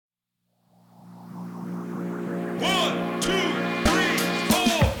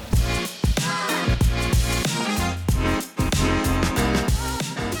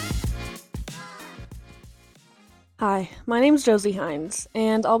Hi, my name's Josie Hines,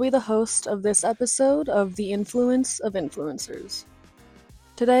 and I'll be the host of this episode of The Influence of Influencers.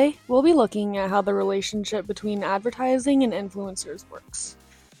 Today, we'll be looking at how the relationship between advertising and influencers works.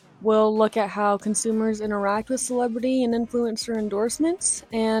 We'll look at how consumers interact with celebrity and influencer endorsements,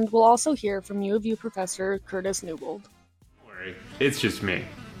 and we'll also hear from U of U professor Curtis Newbold. Don't worry, it's just me.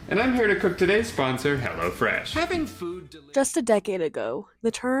 And I'm here to cook today's sponsor, HelloFresh. Having food delivered. Just a decade ago, the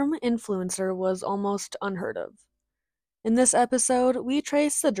term influencer was almost unheard of. In this episode, we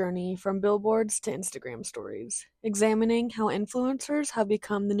trace the journey from billboards to Instagram stories, examining how influencers have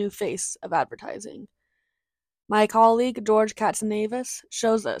become the new face of advertising. My colleague George Katsanevis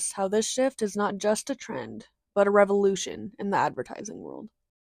shows us how this shift is not just a trend, but a revolution in the advertising world.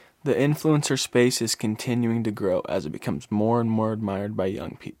 The influencer space is continuing to grow as it becomes more and more admired by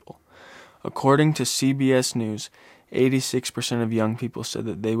young people. According to CBS News, 86% of young people said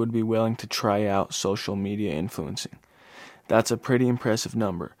that they would be willing to try out social media influencing. That's a pretty impressive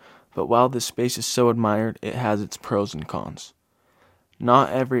number, but while this space is so admired, it has its pros and cons.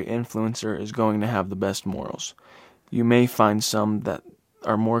 Not every influencer is going to have the best morals. You may find some that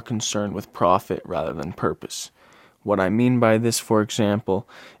are more concerned with profit rather than purpose. What I mean by this, for example,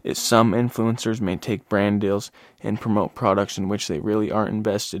 is some influencers may take brand deals and promote products in which they really aren't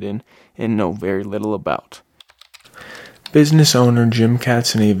invested in and know very little about. Business owner Jim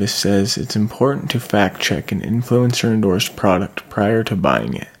Katsanevis says it's important to fact-check an influencer-endorsed product prior to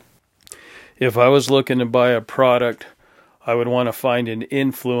buying it. If I was looking to buy a product, I would want to find an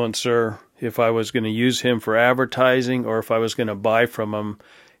influencer. If I was going to use him for advertising or if I was going to buy from him,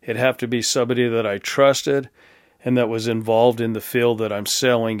 it'd have to be somebody that I trusted and that was involved in the field that I'm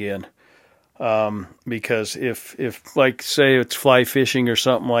selling in. Because if like, say it's fly fishing or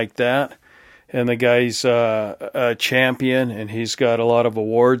something like that, and the guy's a champion and he's got a lot of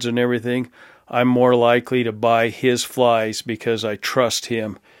awards and everything, I'm more likely to buy his flies because I trust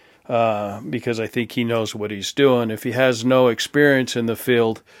him, because I think he knows what he's doing. If he has no experience in the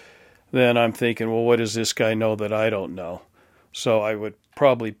field, then I'm thinking, well, what does this guy know that I don't know? So I would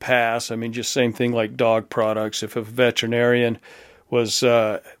probably pass. I mean, just same thing like dog products. If a veterinarian was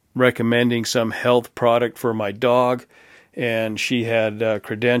recommending some health product for my dog, and she had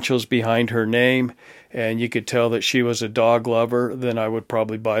credentials behind her name, and you could tell that she was a dog lover, then I would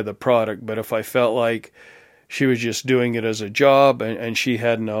probably buy the product. But if I felt like she was just doing it as a job and she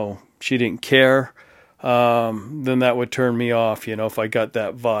didn't care, then that would turn me off, if I got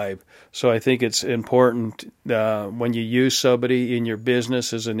that vibe. So I think it's important when you use somebody in your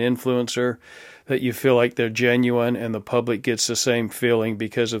business as an influencer that you feel like they're genuine and the public gets the same feeling,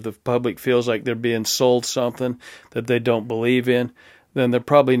 because if the public feels like they're being sold something that they don't believe in, then they're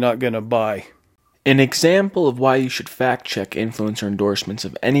probably not going to buy. An example of why you should fact-check influencer endorsements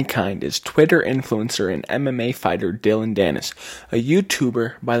of any kind is Twitter influencer and MMA fighter Dylan Dennis. A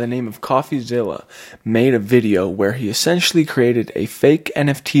YouTuber by the name of CoffeeZilla made a video where he essentially created a fake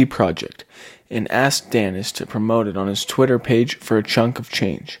NFT project and asked Dennis to promote it on his Twitter page for a chunk of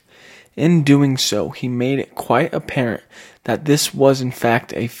change. In doing so, he made it quite apparent that this was in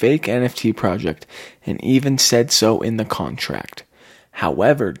fact a fake NFT project and even said so in the contract.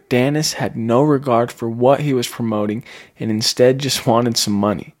 However, Dennis had no regard for what he was promoting and instead just wanted some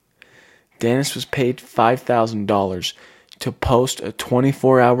money. Dennis was paid $5,000 to post a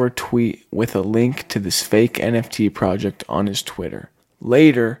 24-hour tweet with a link to this fake NFT project on his Twitter.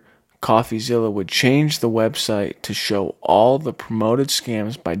 Later, CoffeeZilla would change the website to show all the promoted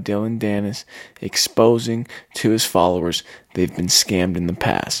scams by Dylan Dennis, exposing to his followers they've been scammed in the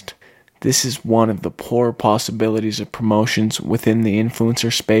past. This is one of the poor possibilities of promotions within the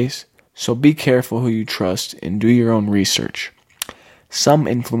influencer space, so be careful who you trust and do your own research. Some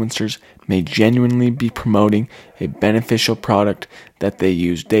influencers may genuinely be promoting a beneficial product that they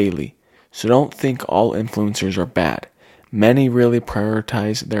use daily, so don't think all influencers are bad. Many really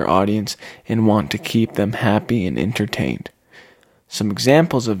prioritize their audience and want to keep them happy and entertained. Some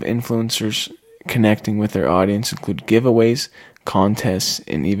examples of influencers connecting with their audience include giveaways, contests,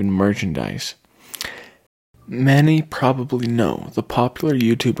 and even merchandise. Many probably know the popular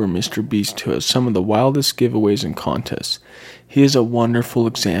YouTuber Mr. Beast, who has some of the wildest giveaways and contests. He is a wonderful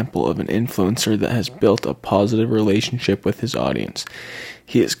example of an influencer that has built a positive relationship with his audience.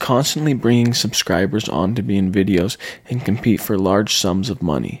 He is constantly bringing subscribers on to be in videos and compete for large sums of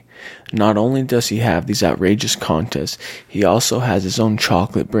money. Not only does he have these outrageous contests, he also has his own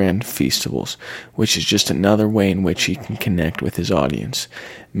chocolate brand Feastables, which is just another way in which he can connect with his audience.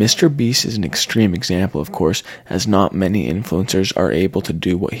 Mr. Beast is an extreme example, of course, as not many influencers are able to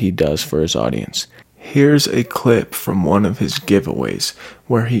do what he does for his audience. Here's a clip from one of his giveaways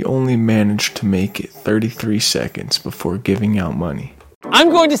where he only managed to make it 33 seconds before giving out money. I'm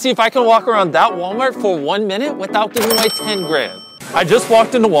going to see if I can walk around that Walmart for 1 minute without giving away 10 grand. I just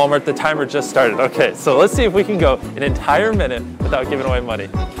walked into Walmart, the timer just started. Okay, so let's see if we can go an entire minute without giving away money.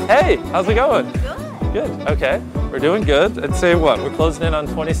 Hey, how's it going? Good. Good, okay. We're doing good. I'd say what, we're closing in on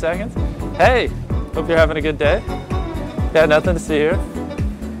 20 seconds? Hey, hope you're having a good day. Yeah, nothing to see here.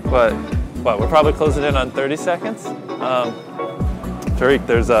 What, we're probably closing in on 30 seconds? Tariq,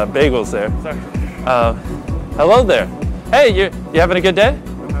 there's bagels there. Sorry. Hello there. Hey, you having a good day?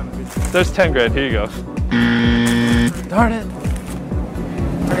 There's 10 grand, here you go. Darn it.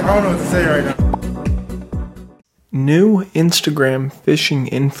 I don't know what to say right now. New Instagram fishing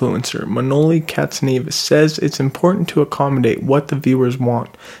influencer Manoli Katsanevis says it's important to accommodate what the viewers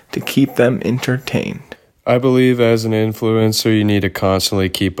want to keep them entertained. I believe as an influencer, you need to constantly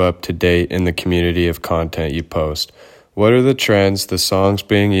keep up to date in the community of content you post. What are the trends, the songs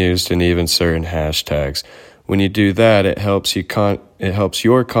being used, and even certain hashtags? When you do that, it helps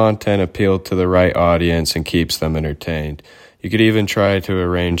your content appeal to the right audience and keeps them entertained. You could even try to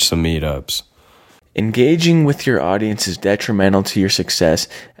arrange some meetups. Engaging with your audience is detrimental to your success,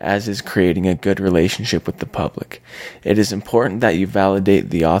 as is creating a good relationship with the public. It is important that you validate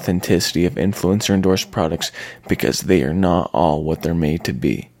the authenticity of influencer-endorsed products because they are not all what they're made to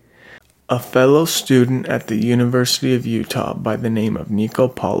be. A fellow student at the University of Utah by the name of Nico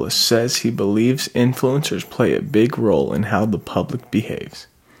Paulus says he believes influencers play a big role in how the public behaves.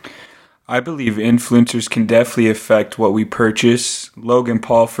 I believe influencers can definitely affect what we purchase. Logan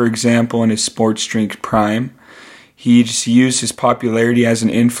Paul, for example, in his sports drink Prime, he just used his popularity as an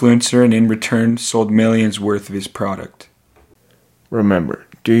influencer and in return sold millions worth of his product. Remember,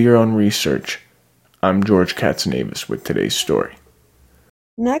 do your own research. I'm George Katsanevis with today's story.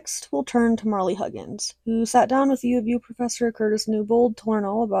 Next, we'll turn to Marley Huggins, who sat down with U of U professor Curtis Newbold to learn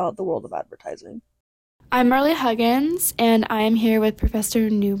all about the world of advertising. I'm Marley Huggins, and I am here with Professor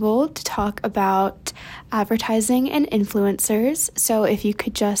Newbold to talk about advertising and influencers. So if you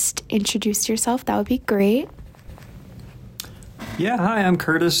could just introduce yourself, that would be great. Yeah, hi, I'm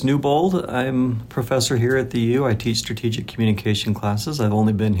Curtis Newbold. I'm professor here at the U. I teach strategic communication classes. I've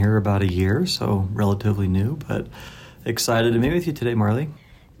only been here about a year, so relatively new, but excited to meet with you today, Marley.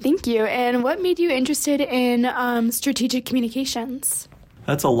 Thank you. And what made you interested in strategic communications?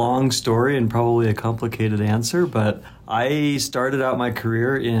 That's a long story and probably a complicated answer, but I started out my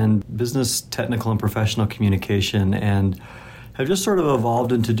career in business, technical, and professional communication and have just sort of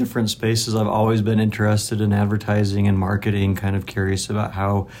evolved into different spaces. I've always been interested in advertising and marketing, kind of curious about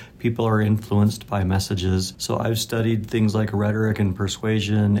how people are influenced by messages. So I've studied things like rhetoric and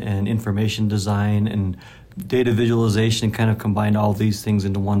persuasion and information design and data visualization, kind of combined all these things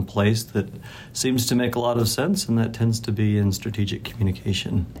into one place that seems to make a lot of sense, and that tends to be in strategic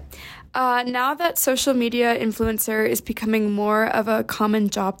communication. Now that social media influencer is becoming more of a common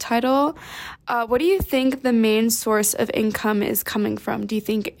job title, what do you think the main source of income is coming from? Do you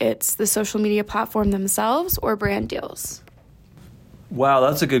think it's the social media platform themselves or brand deals? Wow,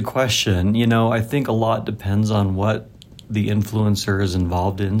 that's a good question. I think a lot depends on what the influencer is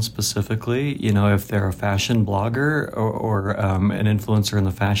involved in specifically. If they're a fashion blogger or an influencer in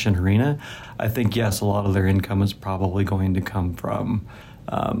the fashion arena, I think, yes, a lot of their income is probably going to come from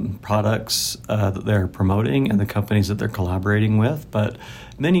products that they're promoting and the companies that they're collaborating with. But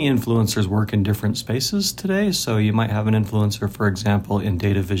many influencers work in different spaces today. So you might have an influencer, for example, in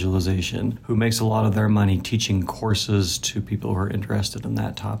data visualization, who makes a lot of their money teaching courses to people who are interested in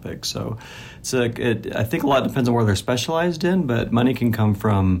that topic. So I think a lot depends on where they're specialized in, but money can come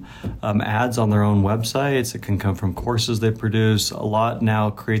from ads on their own websites. It can come from courses they produce. A lot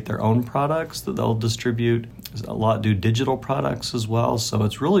now create their own products that they'll distribute. A lot do digital products as well. So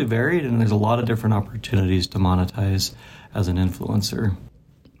it's really varied, and there's a lot of different opportunities to monetize as an influencer.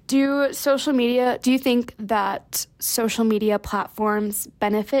 Do you think that social media platforms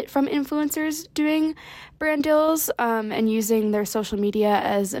benefit from influencers doing brand deals and using their social media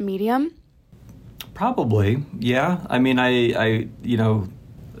as a medium? Probably, yeah. I mean, when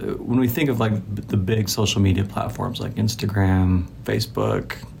we think of like the big social media platforms like Instagram,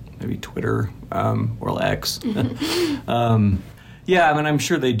 Facebook, maybe Twitter, or X. Yeah, I mean, I'm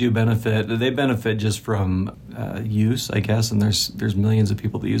sure they do benefit. They benefit just from use, I guess, and there's millions of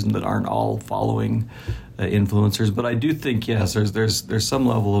people that use them that aren't all following influencers. But I do think, yes, there's some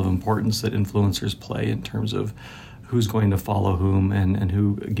level of importance that influencers play in terms of who's going to follow whom and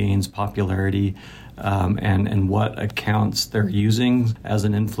who gains popularity. And what accounts they're using as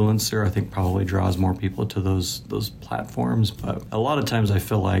an influencer, I think probably draws more people to those platforms. But a lot of times I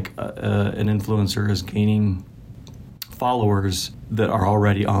feel like an influencer is gaining followers that are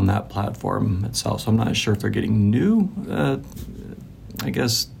already on that platform itself. So I'm not sure if they're getting new, I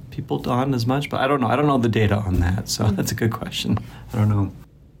guess, people on as much, but I don't know. I don't know the data on that. So that's a good question. I don't know.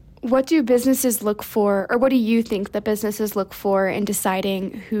 What do businesses look for, or what do you think that businesses look for in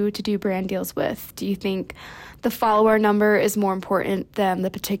deciding who to do brand deals with? Do you think the follower number is more important than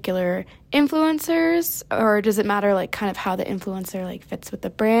the particular influencers, or does it matter like kind of how the influencer like fits with the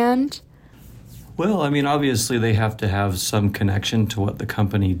brand? Well, I mean, obviously they have to have some connection to what the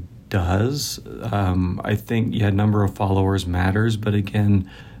company does. I think, number of followers matters, but again,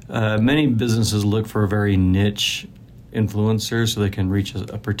 many businesses look for a very niche influencers so they can reach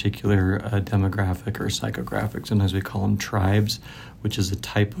a particular demographic or psychographic. Sometimes we call them tribes, which is a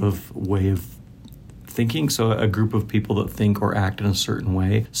type of way of thinking, so a group of people that think or act in a certain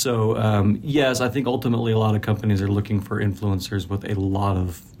way. So yes, I think ultimately a lot of companies are looking for influencers with a lot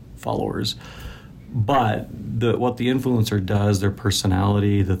of followers. But what the influencer does, their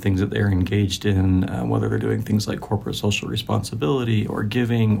personality, the things that they're engaged in, whether they're doing things like corporate social responsibility or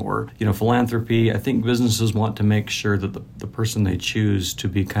giving or philanthropy, I think businesses want to make sure that the person they choose to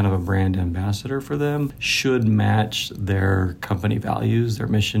be kind of a brand ambassador for them should match their company values, their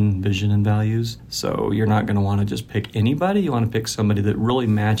mission, vision, and values. So you're not going to want to just pick anybody. You want to pick somebody that really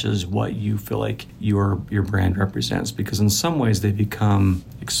matches what you feel like your brand represents, because in some ways they become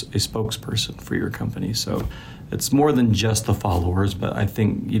a spokesperson for your company. So it's more than just the followers, but I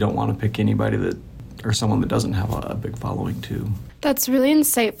think you don't want to pick anybody or someone that doesn't have a big following too. That's really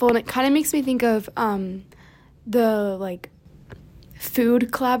insightful, and it kind of makes me think of the like food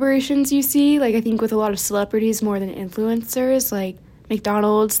collaborations you see. Like I think with a lot of celebrities more than influencers, like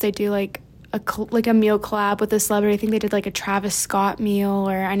McDonald's, they do like a meal collab with a celebrity. I think they did like a Travis Scott meal,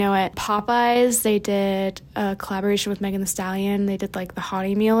 or I know at Popeyes they did a collaboration with Megan Thee Stallion. They did like the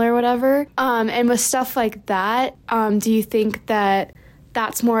Hottie meal or whatever. And with stuff like that, do you think that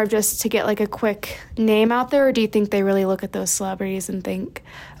that's more of just to get like a quick name out there, or do you think they really look at those celebrities and think,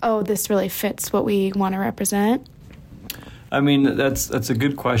 oh, this really fits what we want to represent? I mean, that's a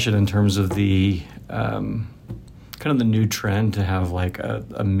good question in terms of the kind of the new trend to have like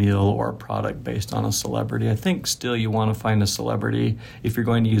a meal or a product based on a celebrity. I think still you want to find a celebrity, if you're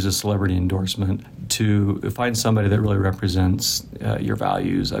going to use a celebrity endorsement, to find somebody that really represents your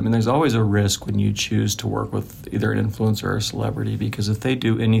values. I mean, there's always a risk when you choose to work with either an influencer or a celebrity, because if they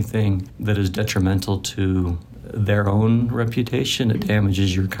do anything that is detrimental to their own reputation, it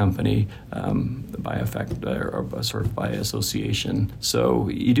damages your company by effect or sort of by association. So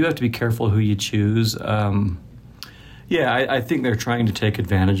you do have to be careful who you choose. I think they're trying to take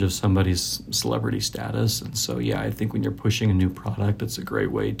advantage of somebody's celebrity status. And so, I think when you're pushing a new product, it's a great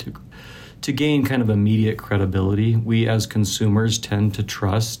way to gain kind of immediate credibility. We as consumers tend to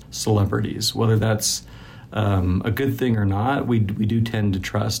trust celebrities, whether that's a good thing or not. We do tend to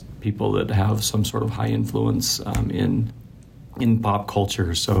trust people that have some sort of high influence in pop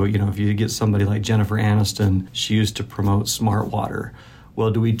culture. So, if you get somebody like Jennifer Aniston, she used to promote Smart Water. Well,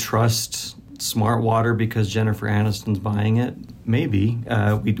 do we trust Smart Water because Jennifer Aniston's buying it? Maybe.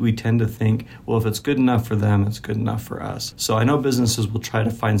 We tend to think, well, if it's good enough for them, it's good enough for us. So I know businesses will try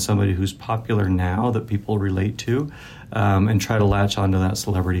to find somebody who's popular now that people relate to, and try to latch onto that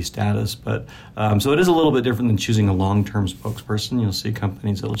celebrity status. But so it is a little bit different than choosing a long-term spokesperson. You'll see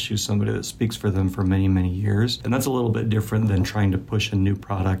companies that will choose somebody that speaks for them for many, many years. And that's a little bit different than trying to push a new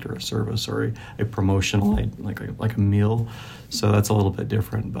product or a service or a promotional, like a meal. So that's a little bit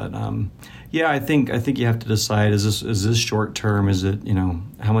different. But I think you have to decide, is this short term? Is it,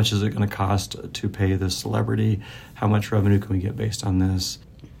 how much is it going to cost to pay this celebrity? How much revenue can we get based on this?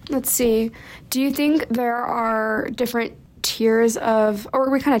 Let's see. Do you think there are different tiers of, or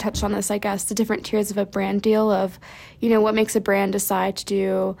we kind of touched on this, I guess, the different tiers of a brand deal of, what makes a brand decide to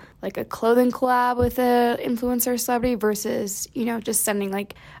do like a clothing collab with an influencer or celebrity versus, just sending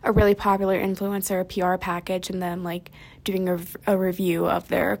like a really popular influencer a PR package and then like doing a review of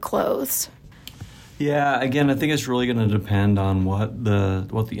their clothes? Yeah, again, I think it's really going to depend on what the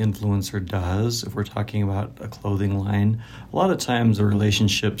influencer does. If we're talking about a clothing line, a lot of times the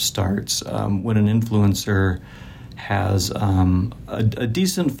relationship starts when an influencer has a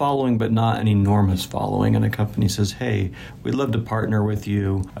decent following but not an enormous following, and a company says, hey, we'd love to partner with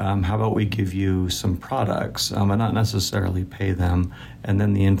you. How about we give you some products and not necessarily pay them? and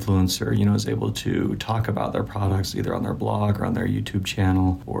then the influencer, is able to talk about their products either on their blog or on their YouTube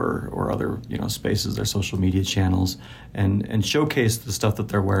channel or other, spaces, their social media channels, and showcase the stuff that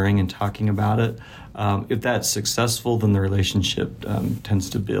they're wearing and talking about it. If that's successful, then the relationship tends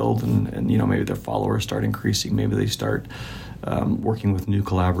to build, and maybe their followers start increasing. Maybe they start working with new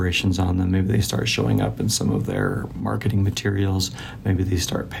collaborations on them. Maybe they start showing up in some of their marketing materials. Maybe they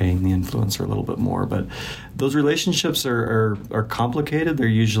start paying the influencer a little bit more. But those relationships are complicated. They're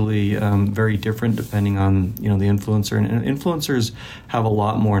usually very different depending on the influencer. And influencers have a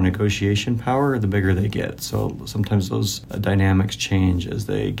lot more negotiation power the bigger they get. So sometimes those dynamics change as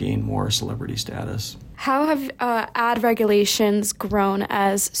they gain more celebrity status. How have ad regulations grown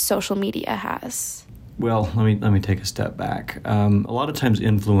as social media has? Well, let me take a step back. A lot of times,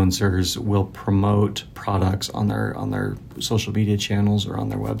 influencers will promote products on their social media channels or on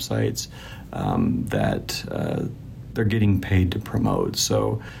their websites that they're getting paid to promote.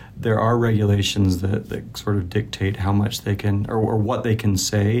 So there are regulations that sort of dictate how much they can or what they can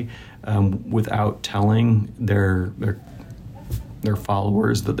say without telling their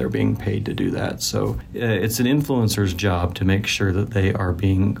followers that they're being paid to do that. So it's an influencer's job to make sure that they are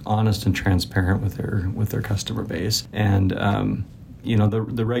being honest and transparent with their customer base. And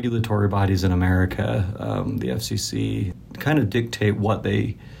the regulatory bodies in America, the FCC, kind of dictate what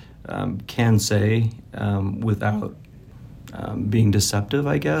they can say without being deceptive,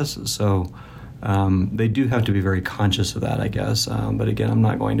 I guess. So they do have to be very conscious of that, I guess. But again, I'm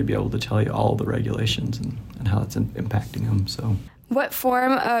not going to be able to tell you all the regulations and how it's impacting them. So, what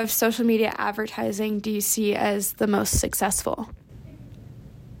form of social media advertising do you see as the most successful?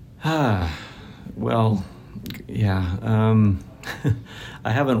 Well, yeah. I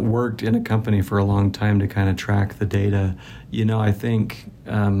haven't worked in a company for a long time to kind of track the data. I think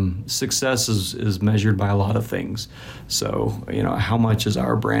success is measured by a lot of things. So, how much is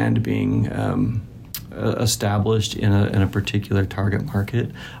our brand being established in a particular target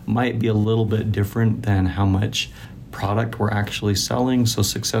market might be a little bit different than how much product we're actually selling. So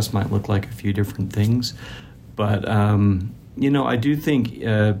success might look like a few different things. But, I do think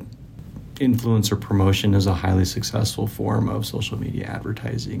influencer promotion is a highly successful form of social media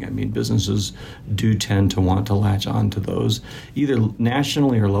advertising. I mean, businesses do tend to want to latch on to those, either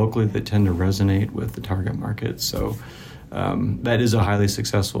nationally or locally, that tend to resonate with the target market. So that is a highly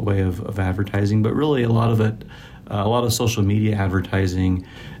successful way of advertising. But really, a lot of social media advertising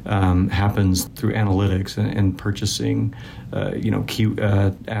happens through analytics and purchasing, key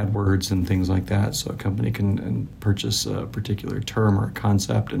AdWords and things like that. So a company can purchase a particular term or a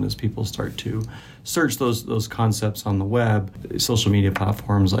concept, and as people start to search those concepts on the web, social media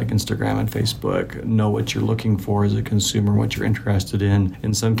platforms like Instagram and Facebook know what you're looking for as a consumer, what you're interested in.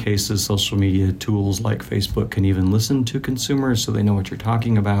 In some cases, social media tools like Facebook can even listen to consumers so they know what you're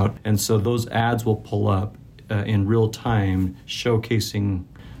talking about. And so those ads will pull up in real time, showcasing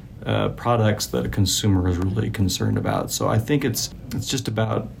products that a consumer is really concerned about. So I think it's just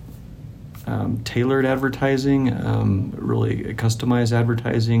about tailored advertising, really customized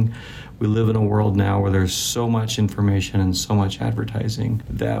advertising. We live in a world now where there's so much information and so much advertising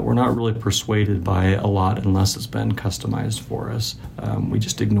that we're not really persuaded by a lot unless it's been customized for us. We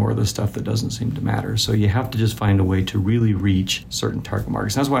just ignore the stuff that doesn't seem to matter. So you have to just find a way to really reach certain target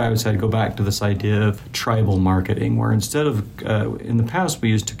markets. That's why I would say go back to this idea of tribal marketing, where instead of, in the past, we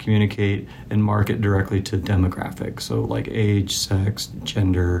used to communicate and market directly to demographics. So like age, sex,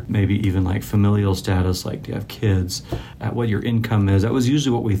 gender, maybe even like familial status, like do you have kids, what your income is. That was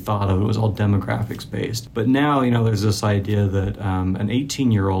usually what we thought of. It was all demographics based. But now, there's this idea that an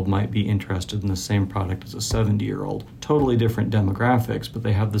 18-year-old might be interested in the same product as a 70-year-old. Totally different demographics, but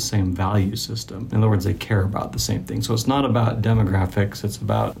they have the same value system. In other words, they care about the same thing. So it's not about demographics, it's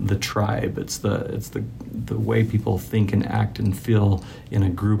about the tribe. It's the way people think and act and feel in a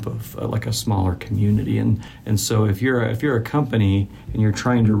group of like a smaller community. And so if you're a company and you're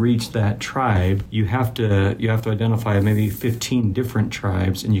trying to reach that tribe, you have to identify maybe 15 different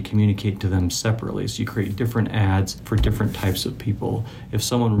tribes, and you communicate to them separately. So you create different ads for different types of people. If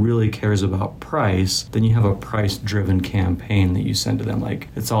someone really cares about price, then you have a price-driven campaign that you send to them. Like,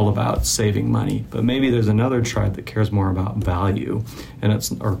 it's all about saving money. But maybe there's another tribe that cares more about value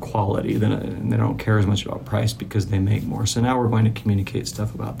or quality, and they don't care as much about price because they make more. So now we're going to communicate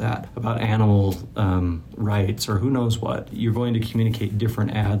stuff about that, about animal rights or who knows what. You're going to communicate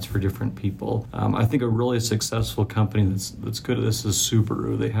different ads for different people. I think a really successful company that's good at this is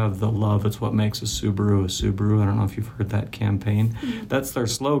Subaru. They have the love, it's what makes a Subaru a Subaru. I don't know if you've heard that campaign. Mm-hmm. That's their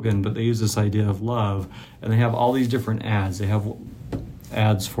slogan, but they use this idea of love, and they have all these different ads. They have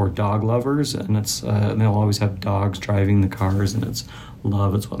ads for dog lovers, and they'll always have dogs driving the cars, and it's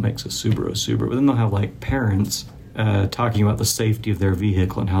love. It's what makes a Subaru. But then they'll have like parents talking about the safety of their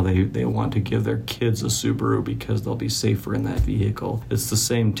vehicle and how they want to give their kids a Subaru because they'll be safer in that vehicle. It's the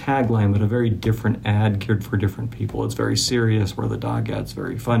same tagline, but a very different ad geared for different people. It's very serious, where the dog ad's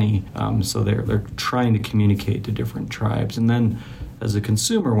very funny. So they're trying to communicate to different tribes. And then as a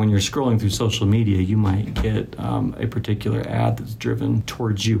consumer, when you're scrolling through social media, you might get a particular ad that's driven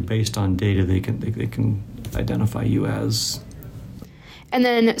towards you based on data they can identify you as. And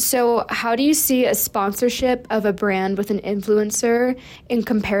then, so how do you see a sponsorship of a brand with an influencer in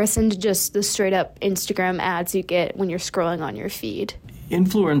comparison to just the straight up Instagram ads you get when you're scrolling on your feed?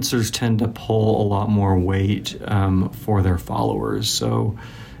 Influencers tend to pull a lot more weight for their followers. So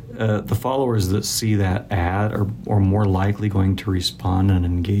the followers that see that ad are more likely going to respond and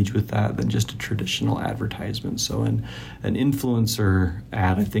engage with that than just a traditional advertisement. So an influencer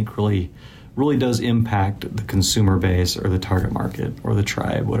ad, I think, really does impact the consumer base or the target market or the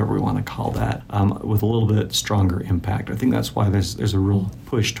tribe, whatever we want to call that, with a little bit stronger impact. I think that's why there's a real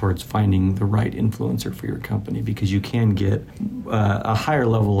push towards finding the right influencer for your company, because you can get a higher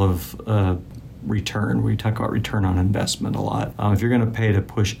level of return. We talk about return on investment a lot. If you're going to pay to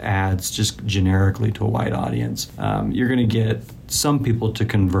push ads just generically to a wide audience, you're going to get some people to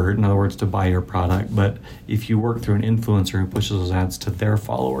convert, in other words, to buy your product. But if you work through an influencer who pushes those ads to their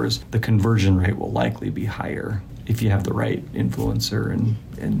followers, the conversion rate will likely be higher if you have the right influencer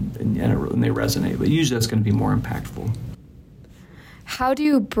and they resonate. But usually that's going to be more impactful. How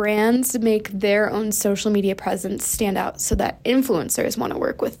do brands make their own social media presence stand out so that influencers want to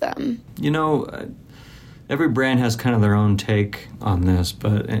work with them? Every brand has kind of their own take on this,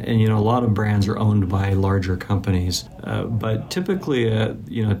 but a lot of brands are owned by larger companies. But typically,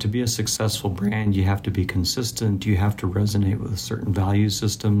 to be a successful brand, you have to be consistent. You have to resonate with certain value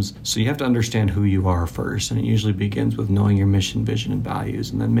systems. So you have to understand who you are first, and it usually begins with knowing your mission, vision, and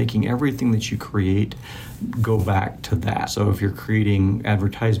values, and then making everything that you create go back to that. So if you're creating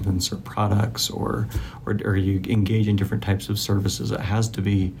advertisements or products or you engage in different types of services, it has to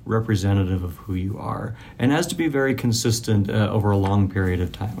be representative of who you are. And has to be very consistent over a long period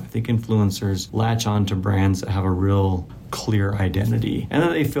of time. I think influencers latch on to brands that have a real clear identity and that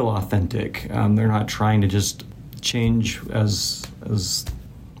they feel authentic. They're not trying to just change as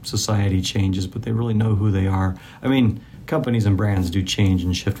society changes, but they really know who they are. I mean, companies and brands do change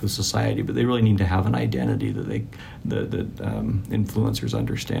and shift with society, but they really need to have an identity that influencers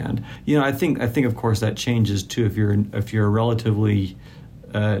understand. I think of course that changes too. If you're a relatively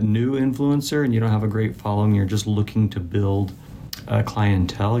new influencer and you don't have a great following, you're just looking to build a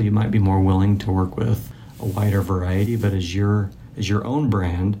clientele, you might be more willing to work with a wider variety. But as your own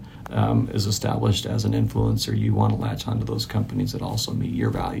brand is established as an influencer, you want to latch onto those companies that also meet your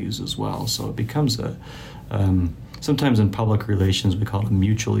values as well. So it becomes sometimes in public relations we call it a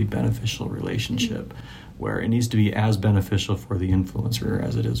mutually beneficial relationship, where it needs to be as beneficial for the influencer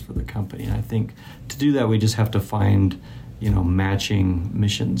as it is for the company. And I think to do that we just have to find matching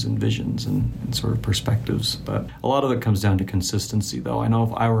missions and visions and sort of perspectives. But a lot of it comes down to consistency, though. I know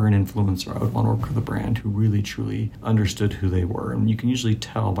if I were an influencer, I would want to work with a brand who really, truly understood who they were. And you can usually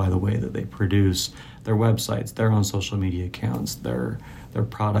tell by the way that they produce their websites, their own social media accounts, their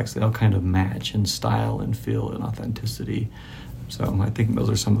products. They all kind of match in style and feel and authenticity. So I think those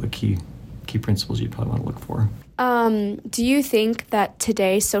are some of the key principles you'd probably want to look for. Do you think that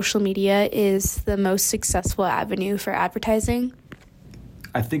today social media is the most successful avenue for advertising?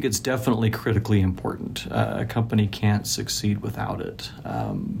 I think it's definitely critically important. A company can't succeed without it.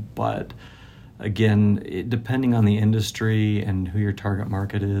 But again, depending on the industry and who your target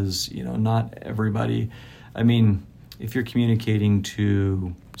market is, not everybody. I mean, if you're communicating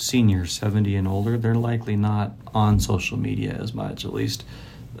to seniors 70 and older, they're likely not on social media as much, at least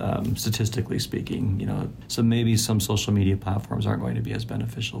statistically speaking, so maybe some social media platforms aren't going to be as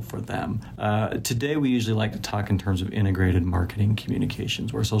beneficial for them. Today, we usually like to talk in terms of integrated marketing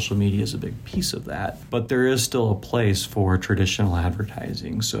communications, where social media is a big piece of that. But there is still a place for traditional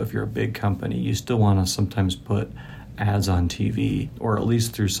advertising. So if you're a big company, you still want to sometimes put ads on TV, or at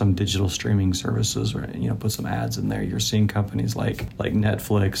least through some digital streaming services, or put some ads in there. You're seeing companies like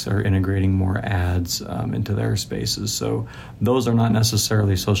Netflix are integrating more ads into their spaces. So those are not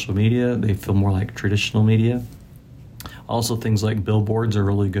necessarily social media. They feel more like traditional media. Also, things like billboards are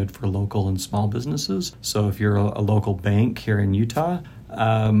really good for local and small businesses. So if you're a local bank here in Utah,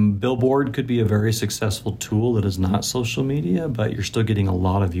 Billboard could be a very successful tool that is not social media, but you're still getting a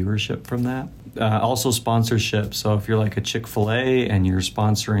lot of viewership from that. Also sponsorship. So if you're like a Chick-fil-A and you're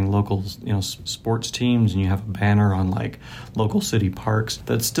sponsoring local, sports teams and you have a banner on like local city parks,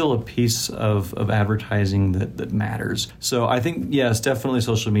 that's still a piece of advertising that matters. So I think, yes, definitely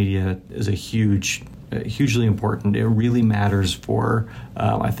social media is hugely important. It really matters for,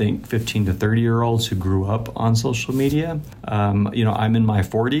 I think, 15 to 30-year-olds who grew up on social media. I'm in my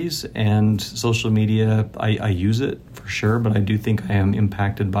 40s, and social media, I use it for sure, but I do think I am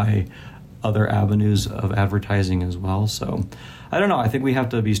impacted by other avenues of advertising as well. So I don't know. I think we have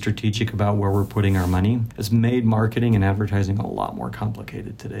to be strategic about where we're putting our money. It's made marketing and advertising a lot more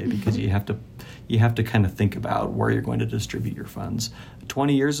complicated today because you have to kind of think about where you're going to distribute your funds.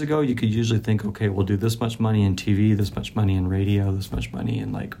 20 years ago, you could usually think, okay, we'll do this much money in TV, this much money in radio, this much money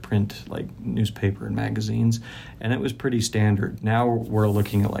in like print, like newspaper and magazines. And it was pretty standard. Now we're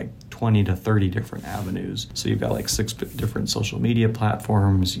looking at like 20 to 30 different avenues. So you've got like 6 different social media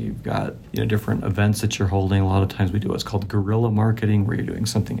platforms. You've got, different events that you're holding. A lot of times we do what's called guerrilla marketing, where you're doing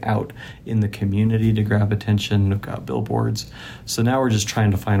something out in the community to grab attention. We've got billboards. So now we're just trying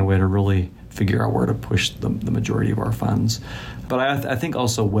to find a way to really figure out where to push the majority of our funds. But I think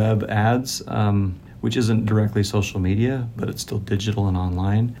also web ads, which isn't directly social media, but it's still digital and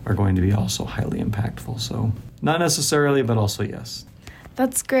online, are going to be also highly impactful. So not necessarily, but also yes.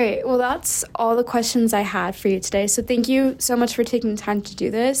 That's great. Well, that's all the questions I had for you today. So thank you so much for taking the time to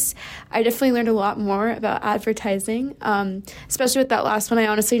do this. I definitely learned a lot more about advertising, especially with that last one. I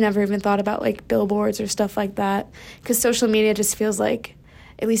honestly never even thought about like billboards or stuff like that, because social media just feels like,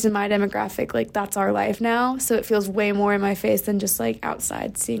 at least in my demographic, like that's our life now. So it feels way more in my face than just like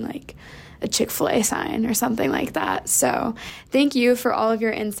outside seeing like a Chick-fil-A sign or something like that. So thank you for all of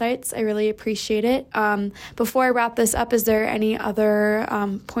your insights. I really appreciate it. Before I wrap this up, is there any other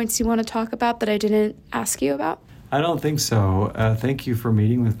points you want to talk about that I didn't ask you about? I don't think so. Thank you for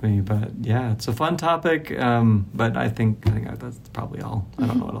meeting with me. But yeah, it's a fun topic. But I think that's probably all. I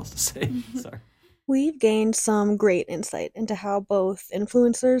don't know what else to say. Sorry. We've gained some great insight into how both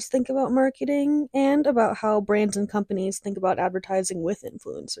influencers think about marketing and about how brands and companies think about advertising with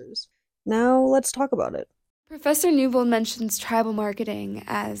influencers. Now let's talk about it. Professor Newbold mentions tribal marketing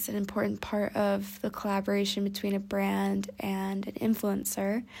as an important part of the collaboration between a brand and an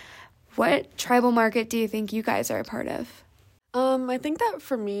influencer. What tribal market do you think you guys are a part of? I think that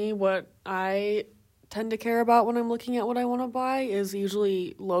for me, what I tend to care about when I'm looking at what I want to buy is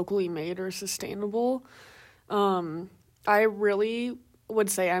usually locally made or sustainable. I really would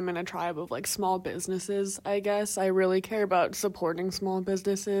say I'm in a tribe of like small businesses, I guess. I really care about supporting small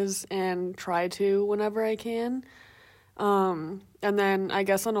businesses and try to whenever I can. And then I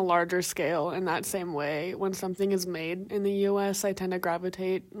guess on a larger scale, in that same way, when something is made in the US, I tend to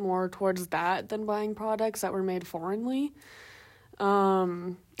gravitate more towards that than buying products that were made foreignly.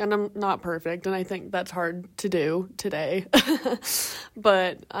 And I'm not perfect, and I think that's hard to do today.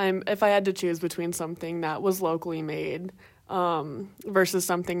 But if I had to choose between something that was locally made versus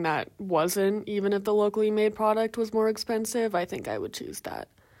something that wasn't, even if the locally made product was more expensive, I think I would choose that.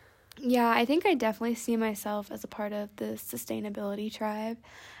 Yeah, I think I definitely see myself as a part of the sustainability tribe.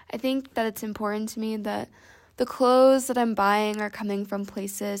 I think that it's important to me that the clothes that I'm buying are coming from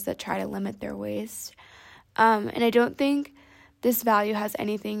places that try to limit their waste. And I don't think this value has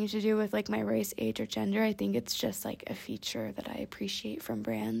anything to do with like my race, age, or gender. I think it's just like a feature that I appreciate from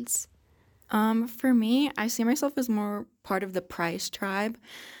brands. For me, I see myself as more part of the price tribe.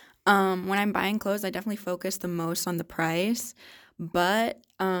 When I'm buying clothes, I definitely focus the most on the price. But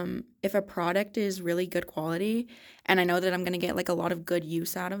if a product is really good quality and I know that I'm going to get like a lot of good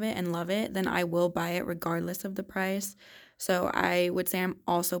use out of it and love it, then I will buy it regardless of the price. So I would say I'm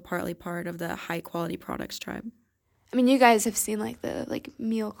also partly part of the high quality products tribe. I mean, you guys have seen like the like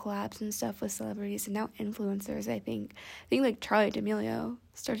meal collabs and stuff with celebrities and now influencers. I think like Charli D'Amelio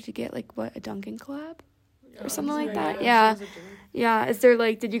started to get like a Dunkin' collab or something like that. Yeah. Is there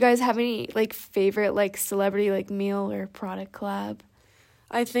like, did you guys have any like favorite like celebrity like meal or product collab?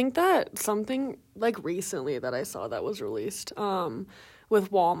 I think that something like recently that I saw that was released with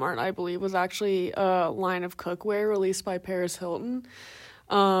Walmart, I believe, was actually a line of cookware released by Paris Hilton.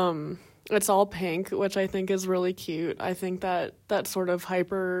 It's all pink, which I think is really cute. I think that sort of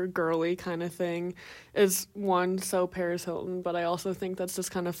hyper girly kind of thing is so Paris Hilton, but I also think that's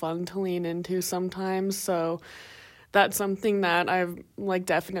just kind of fun to lean into sometimes. So that's something that I'm like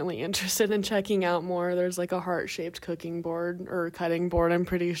definitely interested in checking out more. There's like a heart-shaped cooking board or cutting board, I'm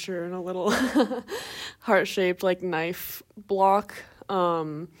pretty sure, and a little heart-shaped like knife block,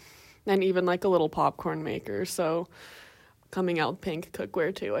 and even like a little popcorn maker. So coming out with pink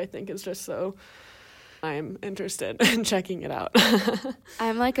cookware too, I think is just so... I'm interested in checking it out.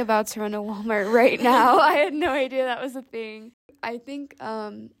 I'm like about to run to Walmart right now. I had no idea that was a thing. I think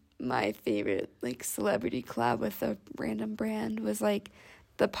my favorite like celebrity collab with a random brand was like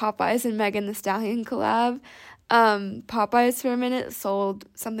the Popeyes and Megan Thee Stallion collab. Popeyes for a minute sold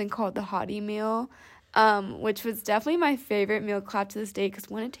something called the Hottie Meal, which was definitely my favorite meal collab to this day because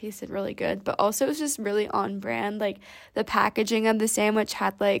one, it tasted really good, but also it was just really on brand. Like the packaging of the sandwich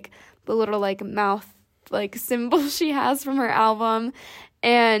had like the little like mouth like symbol she has from her album,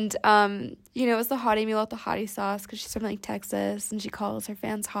 and you know, it was the Hottie Meal with the hottie sauce because she's from like Texas and she calls her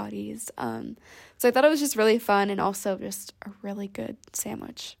fans hotties. So I thought it was just really fun and also just a really good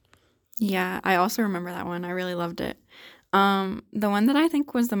sandwich. Yeah, I also remember that one. I really loved it. The one that I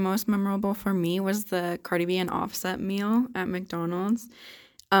think was the most memorable for me was the Cardi B and Offset meal at McDonald's.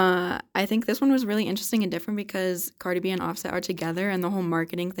 I think this one was really interesting and different because Cardi B and Offset are together, and the whole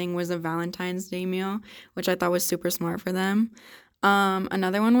marketing thing was a Valentine's Day meal, which I thought was super smart for them.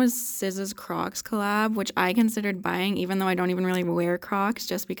 Another one was SZA's Crocs collab, which I considered buying, even though I don't even really wear Crocs,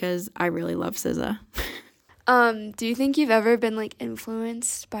 just because I really love SZA. Do you think you've ever been like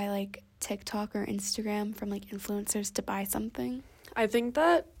influenced by like TikTok or Instagram from like influencers to buy something? I think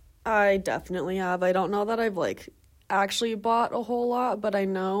that I definitely have. I don't know that I've like actually bought a whole lot, but I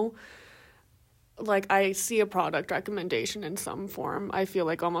know like I see a product recommendation in some form. I feel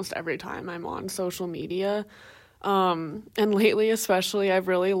like almost every time I'm on social media. And lately especially I've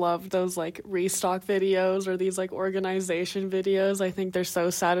really loved those like restock videos or these like organization videos. I think they're so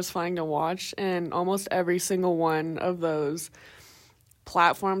satisfying to watch, and almost every single one of those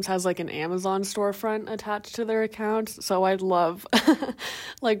platforms has like an Amazon storefront attached to their accounts, so I'd love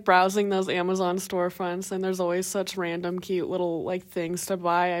like browsing those Amazon storefronts, and there's always such random cute little like things to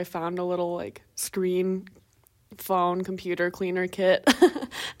buy. I found a little like screen phone computer cleaner kit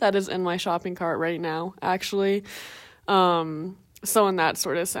that is in my shopping cart right now actually. So in that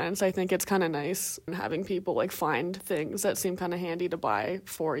sort of sense, I think it's kind of nice having people like find things that seem kind of handy to buy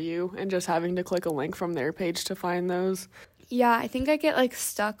for you and just having to click a link from their page to find those. Yeah, I think I get like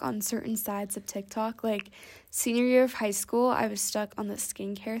stuck on certain sides of TikTok. Like senior year of high school, I was stuck on the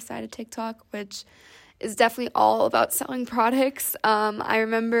skincare side of TikTok, which is definitely all about selling products. I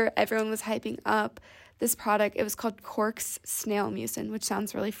remember everyone was hyping up this product. It was called Cork's Snail Mucin, which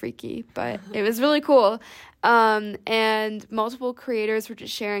sounds really freaky, but it was really cool. And multiple creators were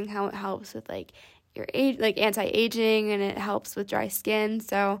just sharing how it helps with like your age, like anti-aging, and it helps with dry skin.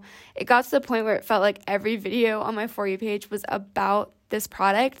 So it got to the point where it felt like every video on my For You page was about this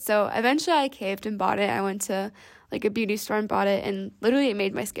product. So eventually I caved and bought it. I went to like a beauty store and bought it, and literally it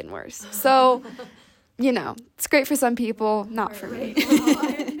made my skin worse. So, you know, it's great for some people, not for me.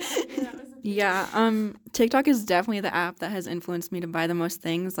 Yeah, TikTok is definitely the app that has influenced me to buy the most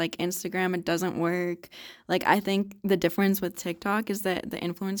things. Like Instagram, it doesn't work. Like I think the difference with TikTok is that the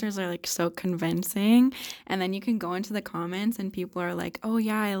influencers are like so convincing, and then you can go into the comments and people are like, "Oh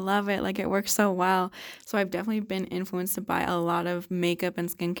yeah, I love it. Like it works so well." So I've definitely been influenced to buy a lot of makeup and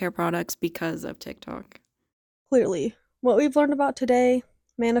skincare products because of TikTok. Clearly, what we've learned about today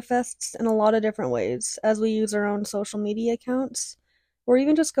manifests in a lot of different ways as we use our own social media accounts, or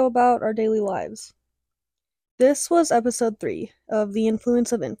even just go about our daily lives. This was episode 3 of The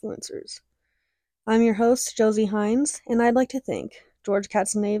Influence of Influencers. I'm your host, Josie Hines, and I'd like to thank George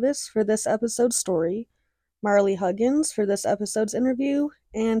Katzendavis for this episode's story, Marley Huggins for this episode's interview,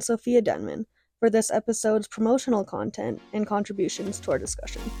 and Sophia Denman for this episode's promotional content and contributions to our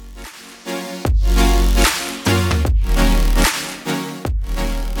discussion.